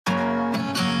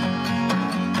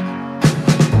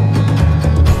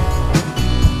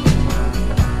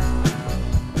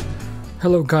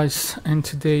Hello guys, and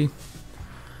today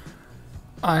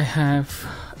I have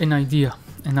an idea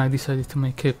and I decided to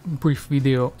make a brief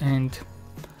video, and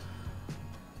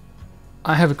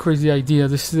I have a crazy idea.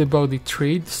 This is about the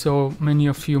trade. So many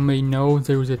of you may know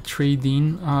there is a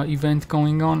trade-in event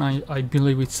going on. I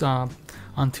believe it's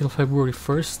until February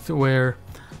 1st, where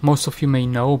most of you may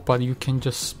know, but you can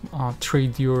just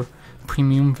trade your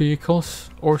premium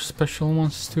vehicles or special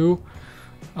ones too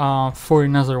for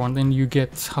another one, then you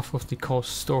get half of the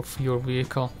cost of your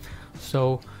vehicle.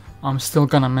 So I'm still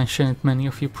gonna mention it, many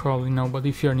of you probably know, but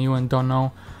if you're new and don't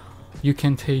know, you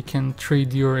can take and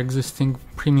trade your existing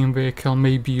premium vehicle.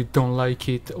 Maybe you don't like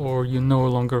it, or you no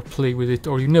longer play with it,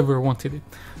 or you never wanted it.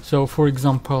 So for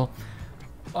example,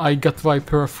 I got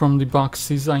Viper from the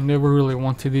boxes. I never really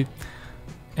wanted it,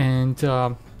 and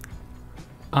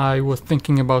I was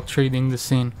thinking about trading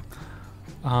this in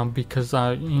because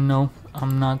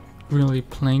I'm not really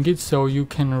playing it. So you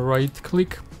can right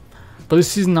click, but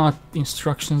this is not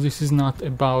instructions, this is not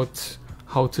about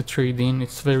how to trade in.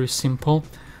 It's very simple.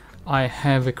 I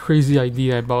have a crazy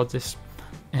idea about this,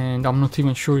 and I'm not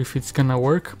even sure if it's gonna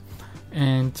work,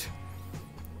 and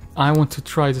I want to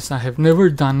try this. I have never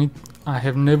done it, I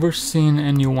have never seen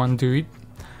anyone do it,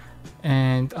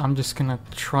 and I'm just gonna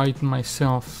try it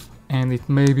myself. And it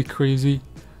may be crazy,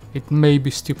 it may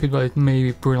be stupid, but it may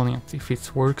be brilliant. If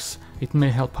it works, it may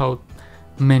help out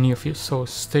many of you. So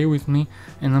stay with me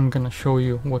and I'm gonna show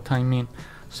you what I mean.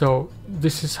 So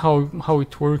this is how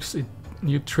it works.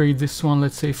 You trade this one.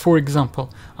 Let's say, for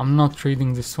example, I'm not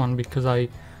trading this one because I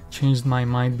changed my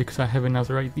mind, because I have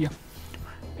another idea.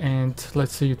 And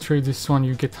let's say you trade this one,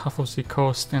 you get half of the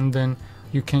cost, and then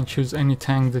you can choose any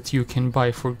tank that you can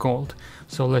buy for gold.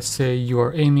 So let's say you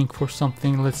are aiming for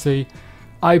something. Let's say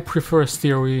I prefer a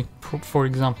Steerway, for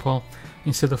example,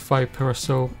 instead of Viper,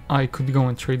 so I could go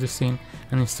and trade this in,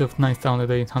 and instead of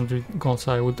 9,800 golds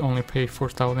I would only pay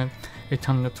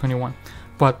 4,821.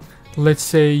 But let's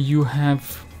say you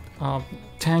have a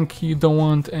tank you don't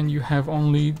want, and you have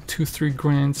only 2-3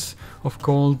 grand of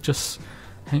gold just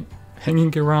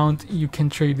hanging around. You can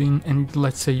trade in, and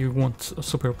let's say you want a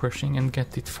super Pershing and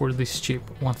get it for this cheap,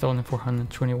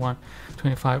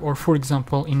 1,425. Or for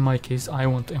example, in my case, I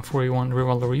want M41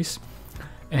 Rivalries,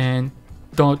 and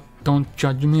don't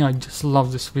judge me, I just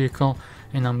love this vehicle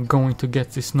and I'm going to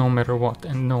get this no matter what,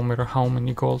 and no matter how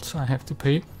many golds I have to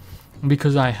pay,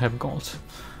 because I have golds.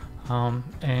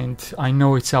 And I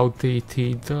know it's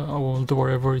outdated, old,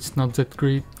 whatever, it's not that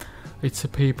great, it's a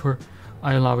paper,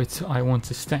 I love it, I want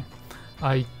this tank.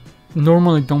 I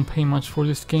normally don't pay much for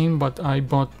this game, but I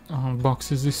bought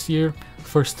boxes this year,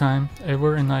 first time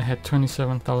ever, and I had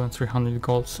 27,300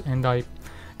 golds, and I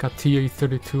got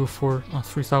TA32 for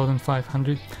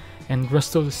 3,500, and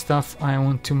rest of the stuff I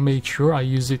want to make sure I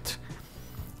use it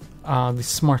the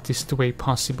smartest way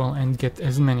possible and get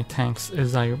as many tanks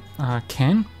as I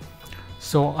can.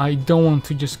 So I don't want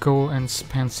to just go and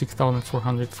spend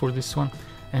 6,400 for this one.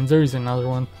 And there is another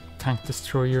one, Tank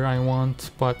Destroyer, I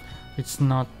want, but it's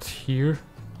not here.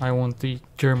 I want the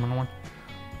German one,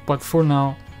 but for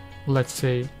now let's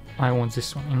say I want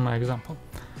this one in my example.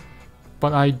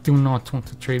 But I do not want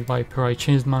to trade Viper. I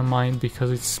changed my mind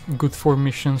because it's good for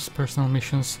missions, personal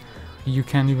missions. You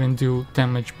can even do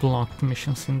damage blocked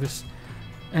missions in this,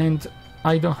 and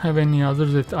I don't have any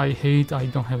others that I hate. I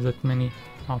don't have that many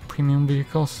premium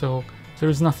vehicles, so there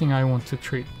is nothing I want to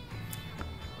trade.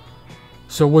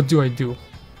 So what do I do?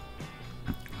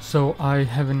 So I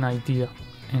have an idea,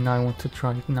 and I want to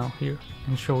try it now here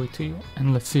and show it to you,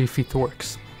 and let's see if it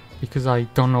works, because I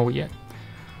don't know yet.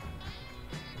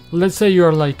 Let's say you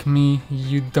are like me,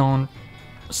 you don't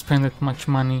spend that much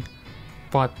money,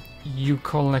 but you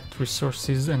collect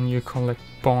resources and you collect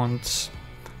bonds,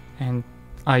 and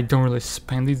I don't really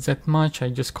spend it that much. I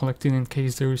just collect it in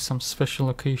case there is some special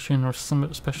occasion or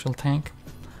some special tank.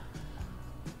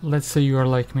 Let's say you are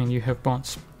like me and you have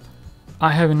bonds.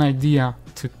 I have an idea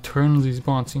to turn these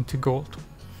bonds into gold.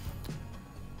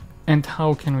 And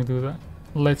how can we do that?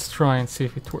 Let's try and see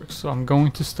if it works. So I'm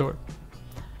going to store,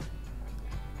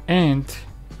 and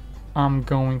I'm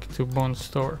going to bond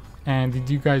store. And did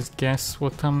you guys guess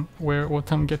what I'm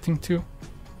getting to?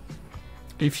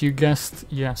 If you guessed,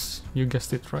 yes, you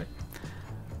guessed it right.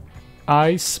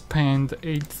 I spend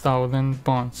 8,000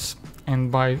 bonds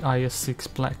and buy IS-6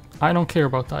 Black. I don't care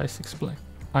about IS-6 Black,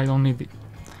 I don't need it.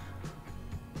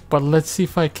 But let's see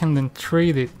if I can then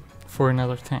trade it for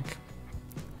another tank.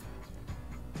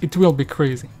 It will be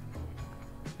crazy.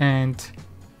 And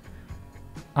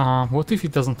what if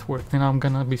it doesn't work? Then I'm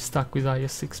gonna be stuck with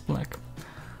IS-6 Black.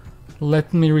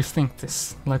 Let me rethink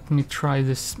this. Let me try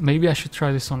this. Maybe I should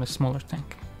try this on a smaller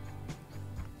tank.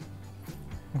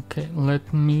 Okay,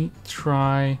 let me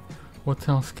try. What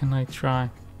else can I try?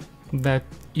 That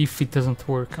if it doesn't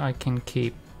work, I can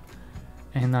keep,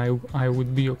 and I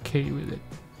would be okay with it.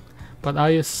 But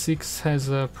IS-6 has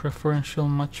a preferential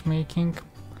matchmaking,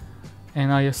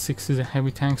 and IS-6 is a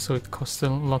heavy tank, so it costs a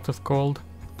lot of gold.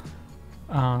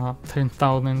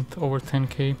 10,000 over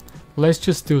 10k. Let's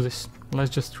just do this.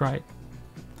 Let's just try it.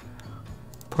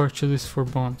 Purchase this for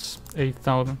bonds.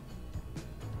 8,000.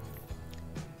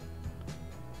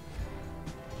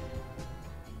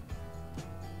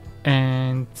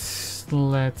 And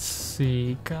let's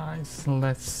see, guys.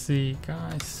 Let's see,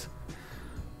 guys.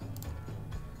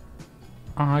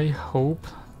 I hope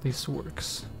this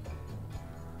works.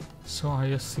 So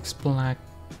IS-6 black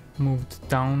moved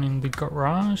down in the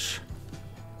garage.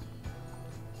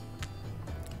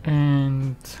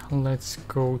 And let's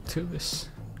go to this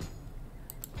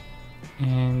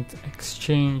and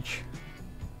exchange.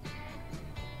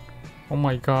 Oh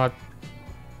my god,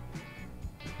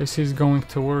 this is going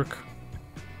to work.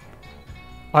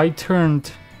 I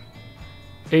turned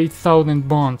 8,000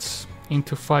 bonds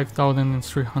into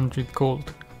 5,300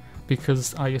 gold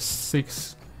because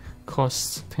IS-6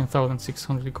 costs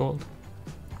 10,600 gold,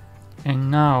 and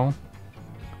now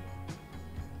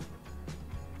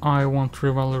I want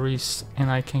rivalries and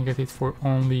I can get it for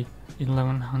only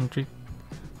 1,100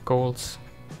 golds.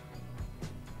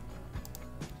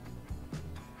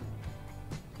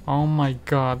 Oh my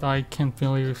god, I can't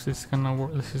believe if this is gonna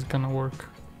work. This is gonna work.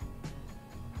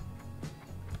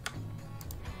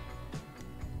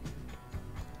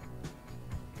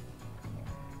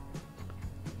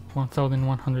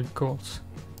 $1,100 golds.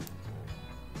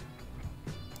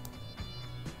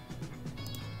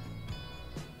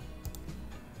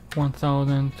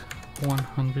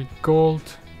 $1,100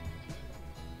 gold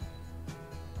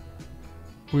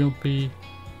will be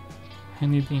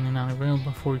handed in and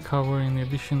unavailable for recovery. In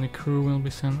addition, the crew will be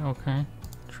sent. Okay,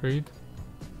 trade.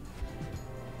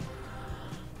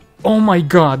 Oh my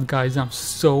god, guys, I'm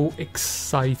so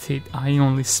excited. I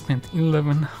only spent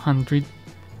 1,100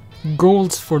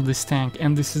 golds for this tank,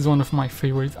 and this is one of my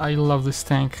favorites. I love this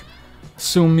tank.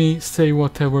 Sue me, say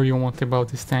whatever you want about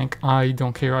this tank. I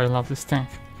don't care, I love this tank.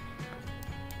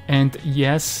 And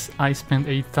yes, I spent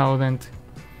 8,000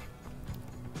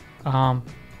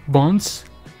 bonds,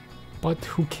 but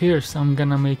who cares? I'm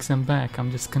gonna make them back.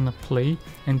 I'm just gonna play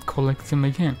and collect them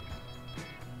again.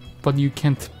 But you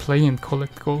can't play and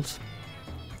collect golds.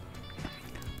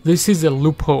 This is a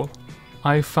loophole.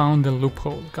 I found a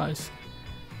loophole, guys.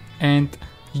 And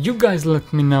you guys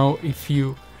let me know if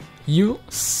you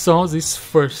saw this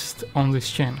first on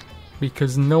this channel,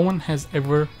 because no one has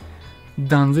ever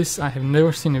done this. I have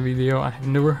never seen a video. I have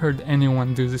never heard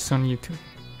anyone do this on YouTube.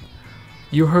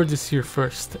 You heard this here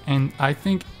first, and I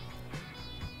think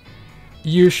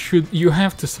you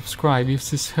have to subscribe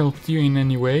if this helped you in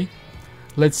any way.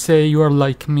 Let's say you are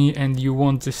like me and you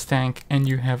want this tank and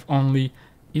you have only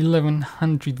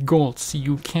 1,100 golds.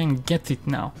 You can get it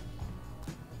now.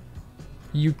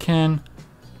 You can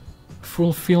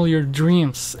fulfill your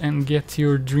dreams and get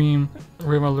your dream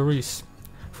rivalries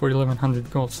for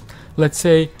 1,100 golds. Let's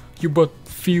say you bought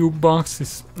few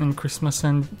boxes in Christmas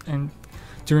and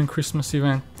during Christmas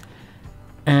event,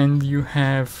 and you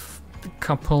have a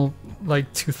couple,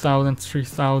 like 2,000,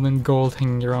 3,000 gold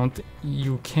hanging around.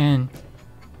 You can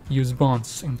use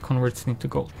bonds and convert it into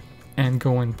gold and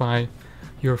go and buy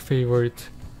your favorite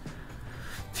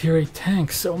tier 8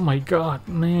 tanks. Oh my god,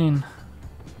 man,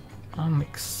 I'm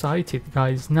excited,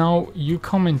 guys. Now you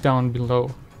comment down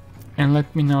below and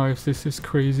let me know if this is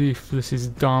crazy, if this is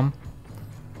dumb,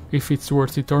 if it's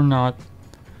worth it or not,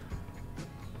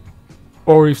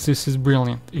 or if this is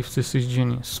brilliant, if this is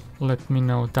genius. Let me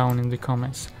know down in the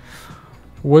comments.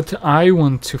 What I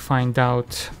want to find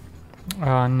out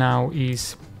now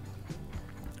is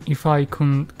if I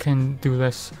can do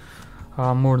this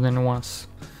more than once.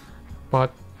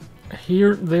 But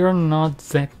here there are not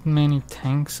that many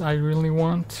tanks I really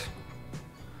want.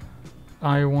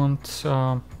 I want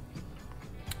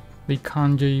the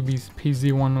Kanji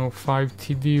PZ105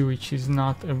 TD, which is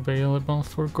not available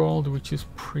for gold, which is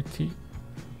pretty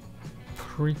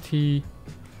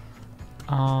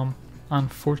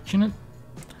unfortunate.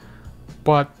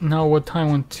 But now what I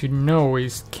want to know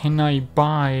is, can I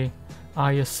buy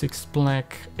IS-6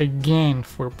 black again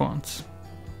for bonds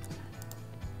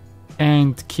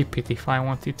and keep it if I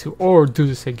wanted to, or do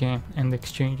this again and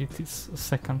exchange it a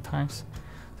second times?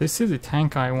 This is the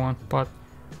tank I want, but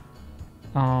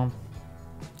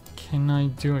can I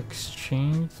do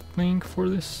exchange link for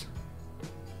this?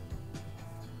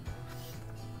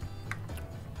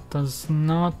 Does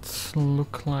not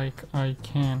look like I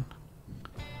can.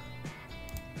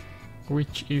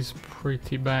 which is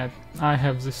pretty bad. I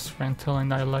have this rental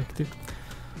and I liked it.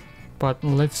 But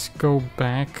let's go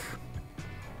back.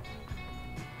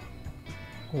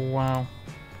 Wow.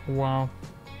 Wow.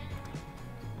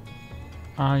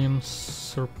 I am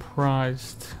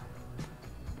surprised.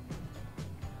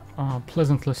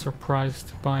 Pleasantly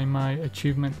surprised by my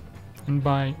achievement and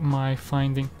by my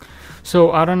finding.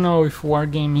 So I don't know if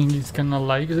Wargaming is gonna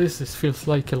like this. This feels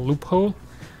like a loophole.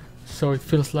 So it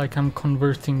feels like I'm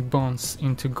converting bonds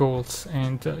into golds,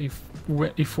 and if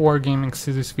Wargaming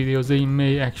sees this video, they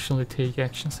may actually take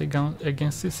actions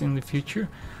against this in the future.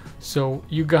 So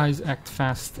you guys act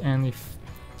fast, and if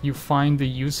you find the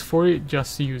use for it,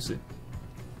 just use it.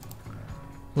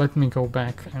 Let me go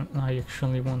back, and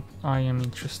I am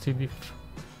interested if,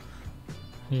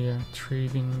 yeah,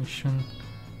 trading mission.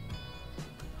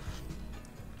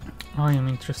 I am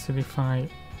interested if I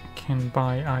can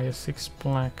buy IS-6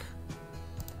 black.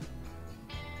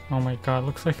 Oh my god,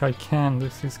 looks like I can.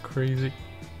 This is crazy.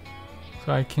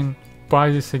 So I can buy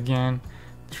this again,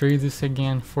 trade this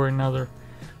again for another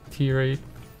tier 8.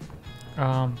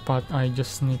 But I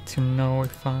just need to know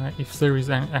if there is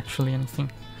actually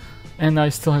anything. And I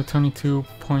still have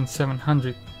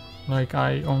 22.700. Like,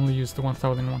 I only used the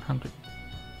 1100.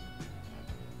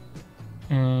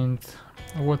 And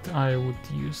what I would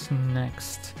use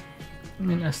next, I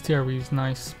mean, STRV is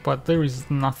nice, but there is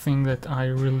nothing that I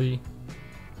really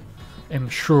am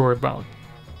sure about.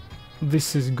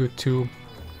 This is good too.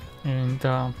 And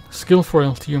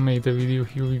Skill4LTU made a video.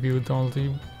 He reviewed all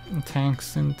the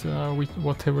tanks and with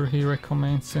whatever he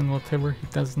recommends and whatever he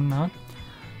does not.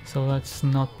 So that's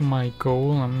not my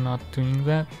goal. I'm not doing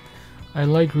that. I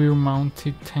like rear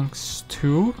mounted tanks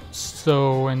too.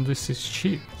 So, and this is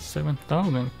cheap,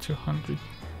 7,200.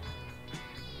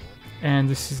 And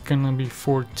this is gonna be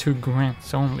for 2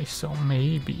 grants only, so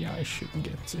maybe I should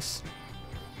get this.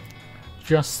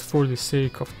 Just for the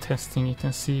sake of testing it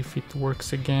and see if it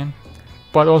works again.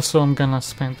 But also I'm gonna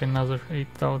spend another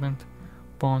 8,000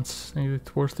 bonds. Is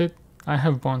it worth it? I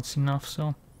have bonds enough,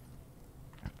 so.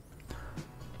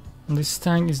 This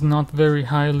tank is not very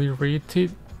highly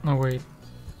rated. No, wait,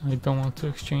 I don't want to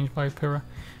exchange Vipera.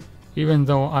 Even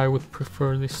though I would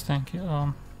prefer this tank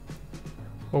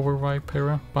over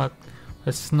Vipera, but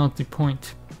that's not the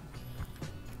point.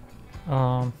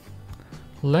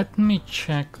 Let me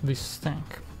check this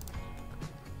tank,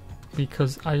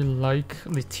 because I like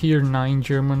the tier 9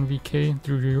 German VK,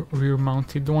 the rear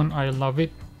mounted one. I love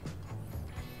it.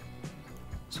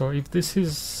 So if this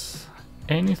is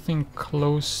anything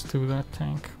close to that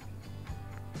tank,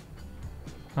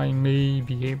 I may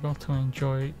be able to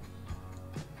enjoy it.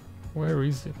 Where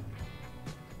is it?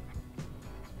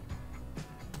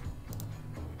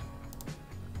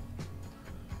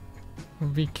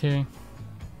 VK.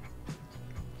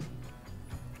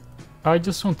 I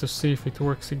just want to see if it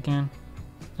works again,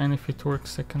 and if it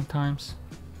works second times.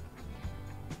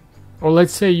 Or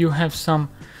let's say you have some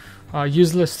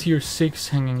useless tier 6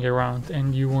 hanging around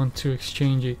and you want to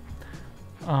exchange it.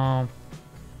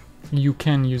 You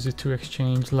can use it to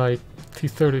exchange, like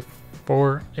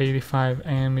T34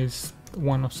 85M is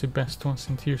one of the best ones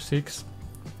in tier 6,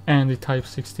 and the Type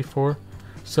 64.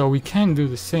 So we can do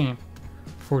the same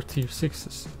for tier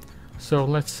 6s. So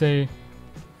let's say,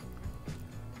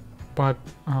 but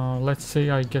let's say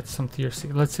I get some tier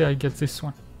 6, let's say I get this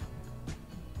one,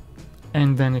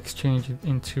 and then exchange it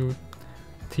into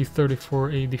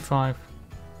T34 85.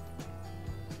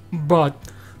 But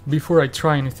before I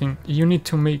try anything, you need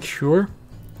to make sure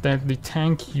that the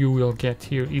tank you will get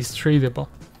here is tradable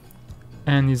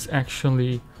and is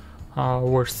actually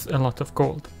worth a lot of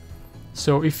gold.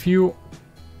 So if you,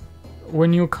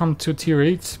 when you come to tier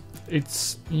 8,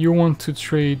 it's, you want to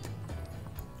trade,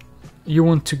 you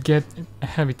want to get a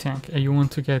heavy tank, and you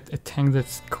want to get a tank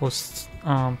that costs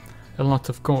a lot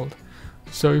of gold.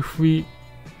 So if we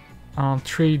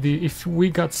trade the, if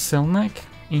we got Selnak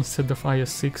instead of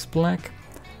IS-6 black,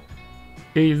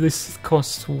 this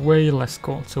costs way less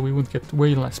gold, so we would get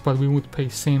way less, but we would pay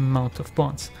same amount of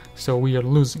bonds, so we are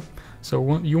losing.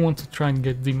 So you want to try and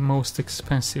get the most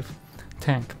expensive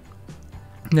tank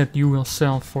that you will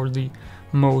sell for the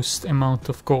most amount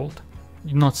of gold,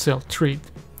 not sell, trade.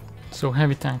 So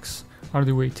heavy tanks are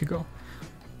the way to go.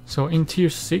 So in tier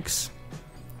 6,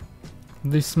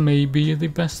 this may be the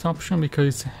best option because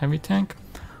it's a heavy tank,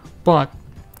 but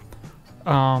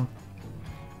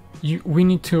you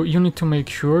need to make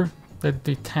sure that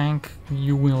the tank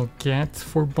you will get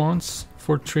for bonds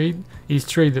for trade is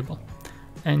tradable,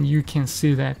 and you can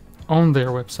see that on their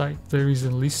website. There is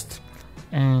a list,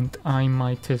 and I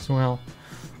might as well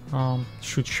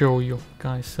should show you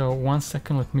guys. So 1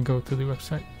 second, let me go to the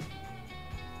website.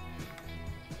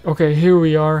 Okay, here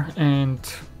we are, and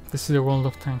this is the World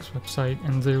of Tanks website,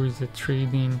 and there is a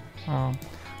trading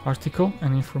article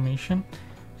and information,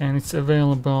 and it's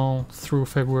available through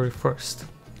February 1st.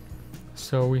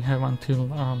 So we have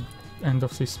until end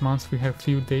of this month, we have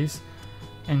few days.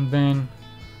 And then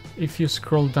if you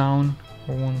scroll down,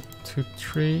 I want to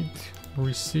trade,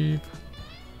 receive,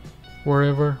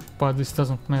 wherever, but this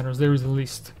doesn't matter, there is a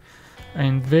list.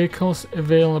 And vehicles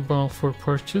available for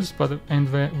purchase, and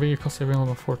vehicles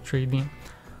available for trading,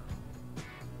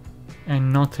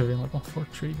 and not available for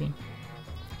trading.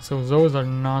 So those are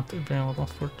not available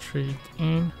for trade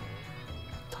in.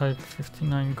 Type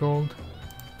 59 gold,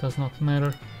 does not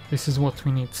matter. This is what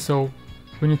we need. So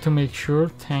we need to make sure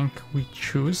tank we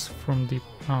choose from the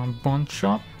bond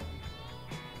shop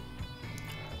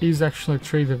is actually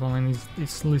tradable and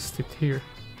is listed here.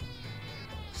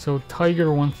 So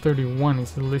Tiger 131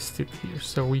 is listed here,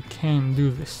 so we can do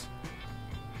this.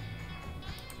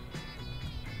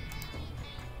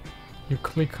 You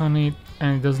click on it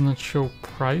and it does not show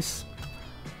price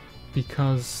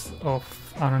because of,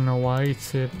 I don't know why,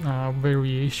 it's a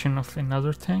variation of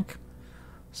another tank.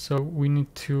 So we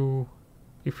need to,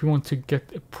 if we want to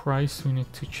get a price, we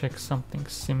need to check something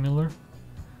similar.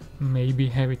 Maybe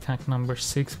heavy tank number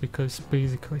 6, because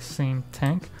basically same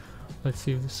tank. Let's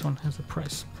see if this one has a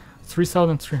price.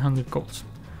 3,300 gold. So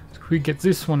if we get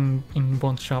this one in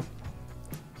bond shop,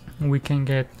 we can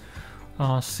get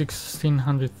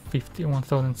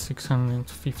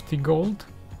 1,650 gold,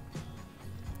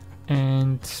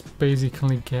 and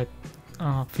basically get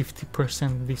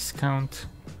 50% discount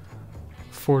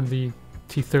for the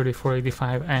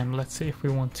T3485M, let's say, if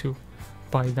we want to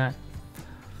buy that.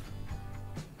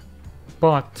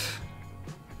 But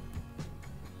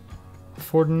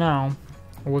for now,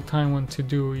 what I want to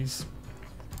do is,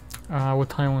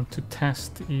 what I want to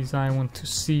test is, I want to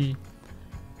see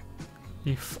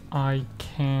if I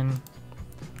can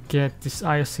get this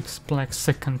IS-6 Black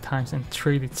second times and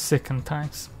trade it second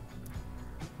times,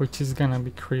 which is gonna be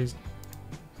crazy.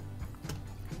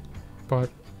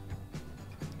 But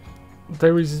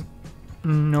there is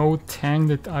no tank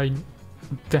that I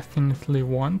definitely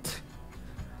want,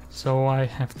 so I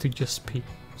have to just pick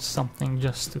something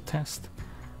just to test.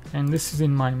 And this is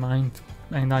in my mind,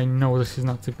 and I know this is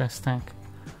not the best tank,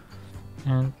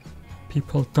 and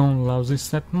people don't love this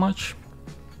that much,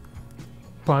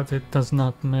 but it does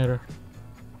not matter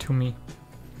to me,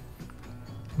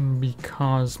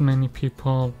 because many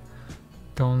people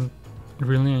don't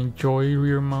really enjoy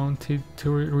rear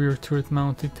turret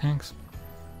mounted tanks,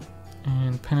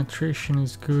 and penetration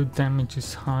is good, damage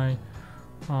is high,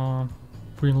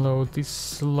 reload is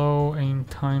slow, aim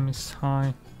time is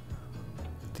high,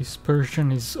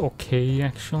 dispersion is okay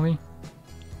actually.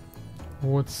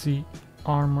 What's the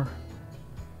armor?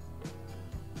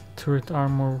 Turret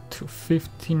armor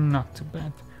 250, not too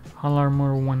bad. Hull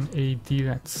armor 180,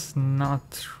 that's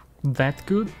not that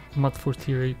good, but for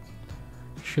tier 8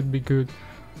 should be good.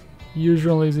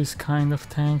 Usually these kind of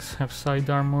tanks have side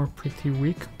armor pretty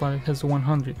weak, but it has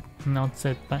 100, not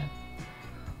that bad.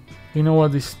 You know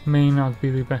what, this may not be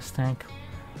the best tank,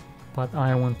 but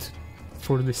I want to,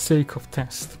 for the sake of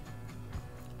test,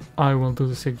 I will do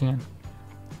this again.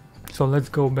 So let's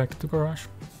go back to garage.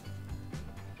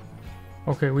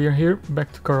 Okay, we are here,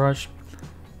 back to garage,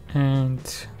 and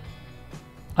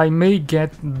I may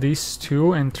get this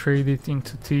too and trade it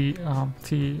into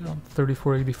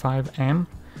T3485M,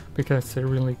 because it's a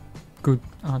really good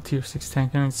tier 6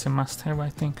 tank and it's a must-have, I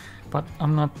think. But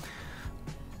I'm not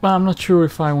sure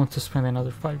if I want to spend another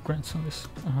 5 grand on this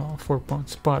 4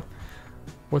 points. But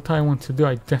what I want to do,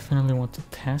 I definitely want to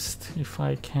test if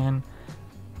I can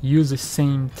use the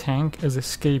same tank as a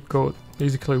scapegoat.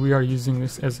 Basically, we are using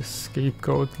this as a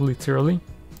scapegoat, literally.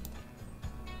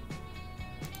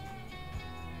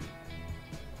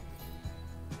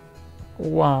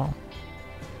 Wow.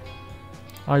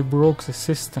 I broke the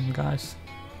system, guys.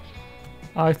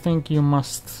 I think you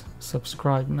must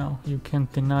subscribe now. You can't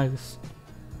deny this.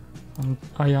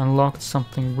 I unlocked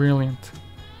something brilliant.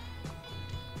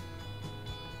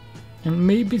 And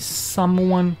maybe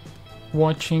someone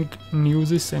watching knew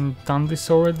this and done this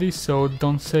already, so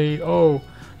don't say, oh,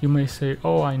 you may say,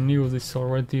 oh, I knew this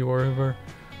already, or whatever.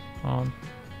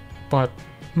 But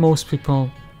most people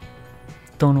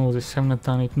don't know this, have not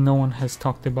done it, no one has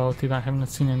talked about it, I have not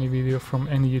seen any video from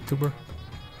any YouTuber.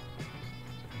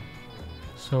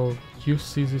 So you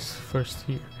see this first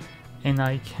here, and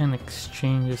I can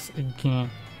exchange this again.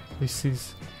 This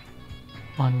is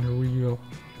unreal.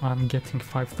 I'm getting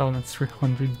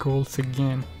 5,300 golds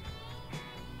again.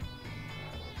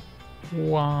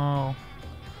 Wow.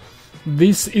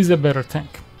 This is a better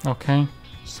tank, okay?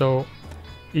 So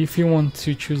if you want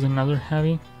to choose another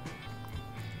heavy,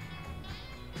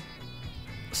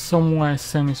 some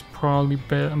YSM is probably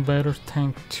a better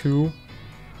tank too.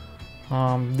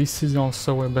 This is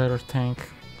also a better tank.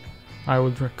 I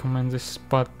would recommend this,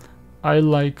 but I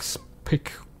like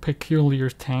peculiar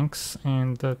tanks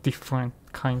and different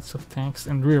kinds of tanks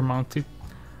and rear mounted,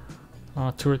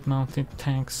 turret mounted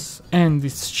tanks, and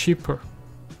it's cheaper.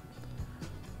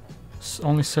 It's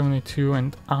only 72,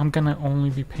 and I'm gonna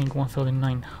only be paying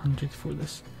 1,900 for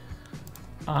this.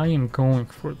 I am going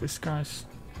for this, guys.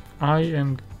 I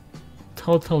am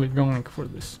totally going for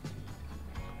this.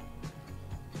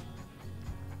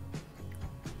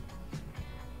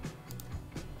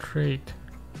 Trade.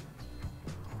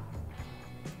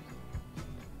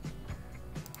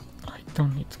 I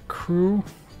don't need crew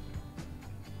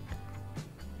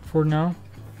for now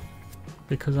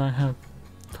because I have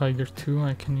Tiger 2.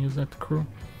 I can use that crew.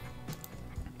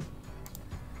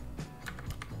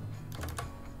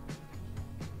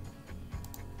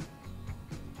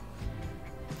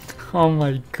 Oh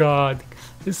my god,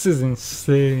 this is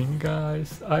insane,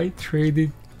 guys. I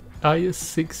traded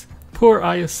IS-6, poor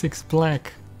IS-6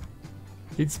 black.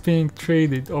 It's being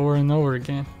traded over and over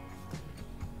again.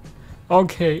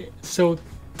 Okay, so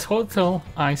total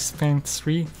I spent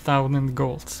 3,000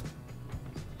 golds.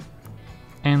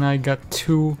 And I got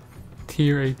 2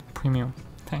 tier 8 premium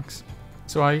tanks.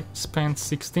 So I spent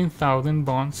 16,000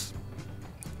 bonds.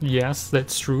 Yes,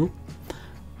 that's true.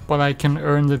 But I can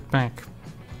earn it back.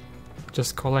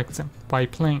 Just collect them by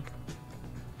playing.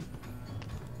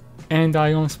 And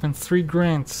I only spent 3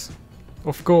 grand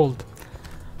of gold.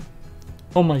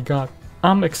 Oh my god,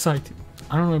 I'm excited.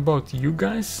 I don't know about you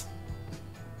guys,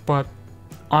 but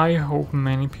I hope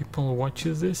many people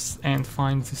watches this and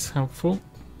find this helpful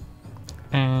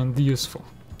and useful.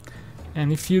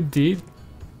 And if you did,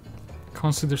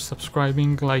 consider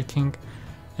subscribing, liking,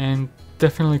 and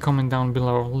definitely comment down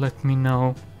below. Let me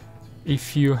know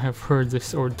if you have heard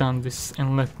this or done this,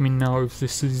 and let me know if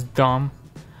this is dumb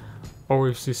or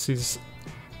if this is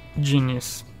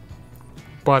genius.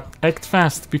 But act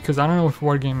fast, because I don't know if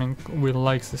Wargaming will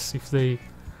like this if they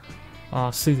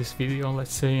see this video,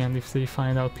 let's say, and if they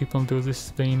find out people do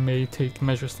this, they may take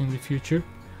measures in the future.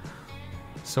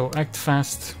 So act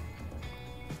fast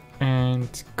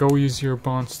and go use your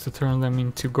bonds to turn them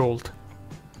into gold,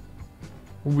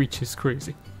 which is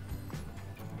crazy.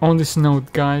 On this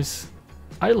note, guys,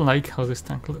 I like how this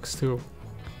tank looks too,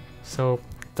 so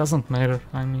it doesn't matter.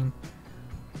 I mean,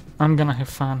 I'm gonna have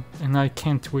fun, and I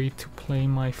can't wait to play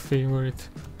my favorite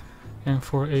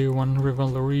M4A1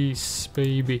 Rivalries,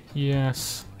 baby.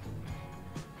 Yes,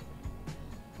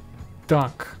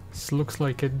 duck. This looks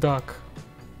like a duck.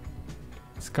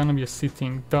 It's gonna be a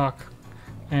sitting duck,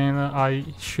 and I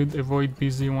should avoid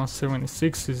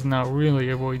BZ-176s now. Really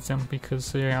avoid them,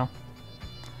 because yeah,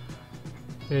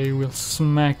 they will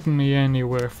smack me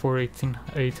anywhere for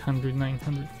 800,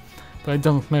 900. But it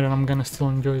doesn't matter. I'm gonna still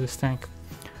enjoy this tank.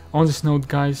 On this note,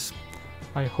 guys,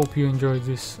 I hope you enjoyed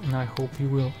this, and I hope you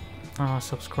will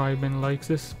subscribe and like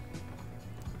this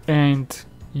and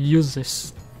use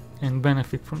this and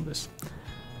benefit from this.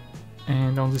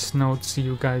 And on this note, see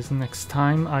you guys next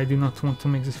time. I did not want to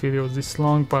make this video this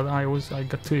long, but I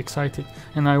got too excited,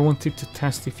 and I wanted to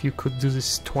test if you could do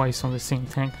this twice on the same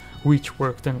tank, which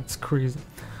worked, and it's crazy.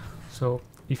 So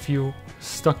if you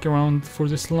stuck around for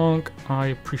this long, I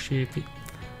appreciate it.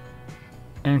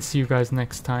 And see you guys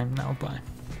next time. Now, bye.